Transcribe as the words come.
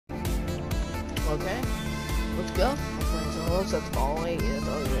Okay, let's go. I'm playing solos, that's all I need. That's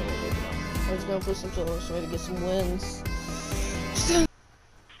all I really need to know. I'm just gonna play some solos so I can get some wins.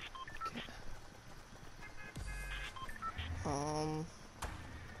 Okay.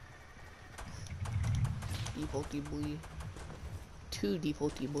 Defaulty boy. 2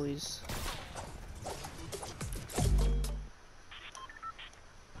 defaulty boys.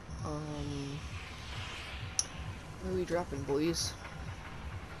 Where are we dropping, boys?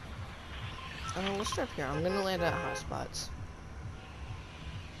 Let's drop here. I'm gonna land at hotspots.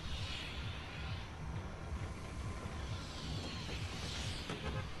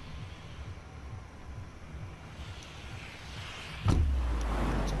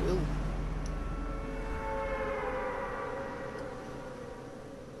 Let's go.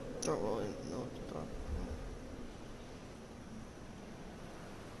 Don't really know what to talk about.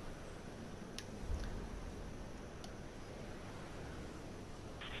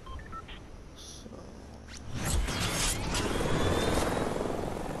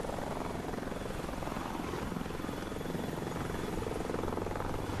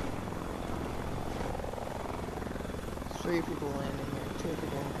 Three people landing here.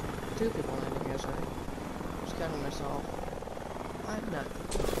 Two people landing here, sorry. Just counting myself. I'm not.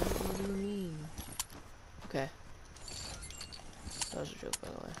 What do you mean? Okay. That was a joke, by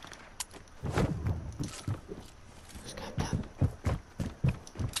the way. Just got up.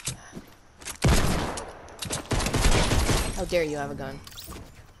 How dare you have a gun?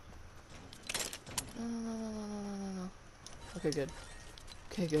 No. Okay, good.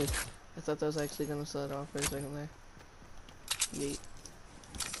 Okay, good. I thought that was actually gonna set it off for a second there. Yeet.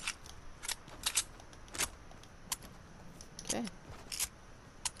 Okay.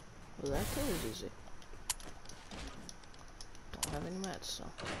 Well, that kill was easy. Don't have any mats, so.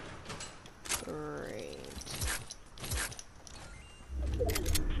 Great.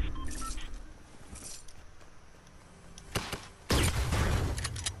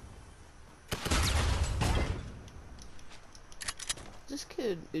 This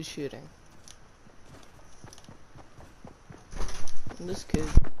kid is shooting. And this kid.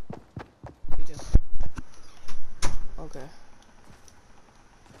 Okay.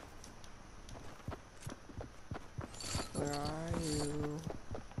 Where are you?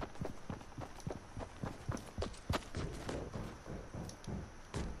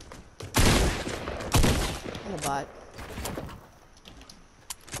 I'm a bot.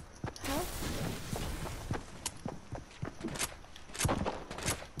 Huh?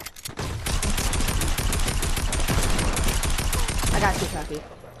 I got too cocky.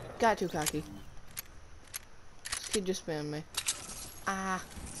 Got too cocky. This kid just spammed me. Ah.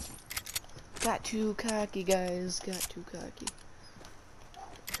 Got too cocky, guys. Got too cocky.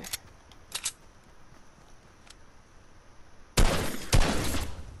 Okay.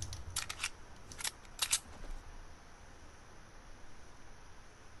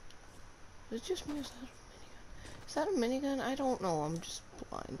 Is it just me or is that a minigun? Is that a minigun? I don't know. I'm just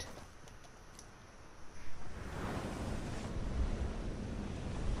blind.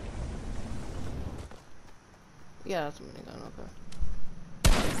 Yeah, that's a minigun. Okay.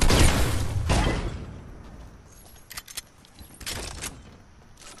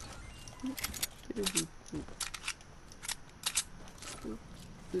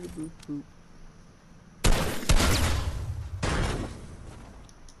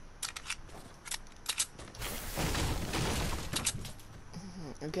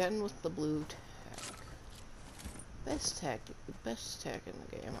 Again with the blue tack. Best tack in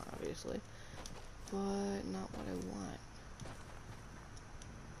the game, obviously, but not what I want.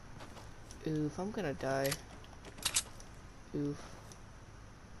 Oof, I'm gonna die. Oof.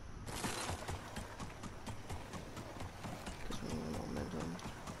 Gives me more momentum.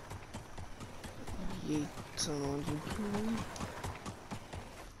 Yeet, someone's improving.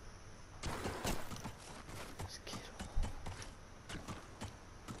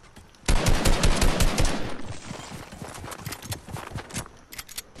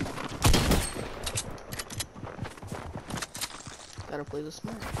 Gotta play the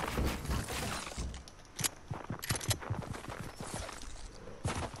smart.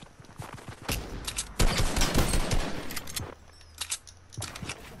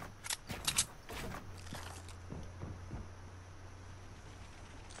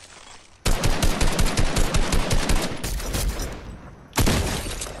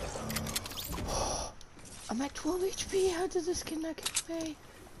 I'm at 12 HP. How did this kid not get away?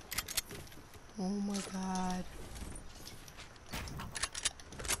 Oh my god.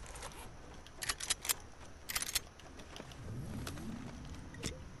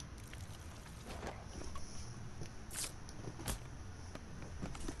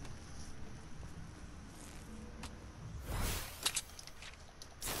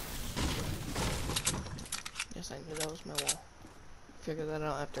 Yeah, that was my wall. Figure that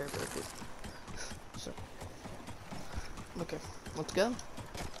out after I broke it. So, okay, let's go.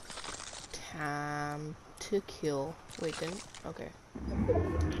 Time to kill. Wait, didn't? Okay.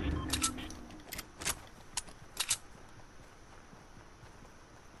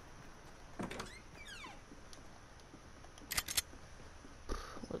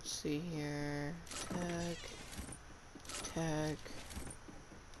 Let's see here. Tag.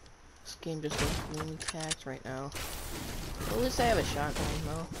 This game just doesn't need tags right now. At least I have a shotgun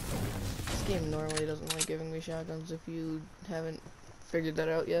though. This game normally doesn't like giving me shotguns if you haven't figured that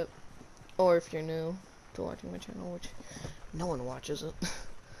out yet. Or if you're new to watching my channel, which no one watches it.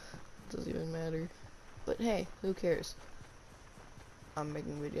 Doesn't even matter. But hey, who cares? I'm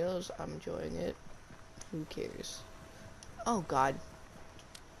making videos, I'm enjoying it. Who cares? Oh god.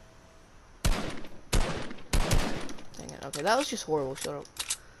 Dang it. Okay, that was just horrible. Shut up.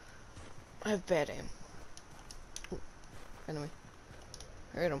 I have bad aim. Ooh, enemy.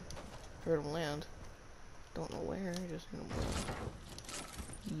 Heard him. Heard him land. Don't know where. Just heard him land.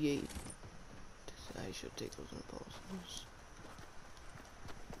 Yay. I should take those impulses.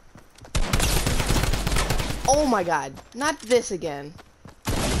 Oh my god. Not this again.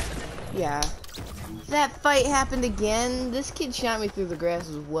 Yeah. That fight happened again. This kid shot me through the grass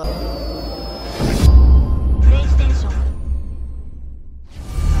as well.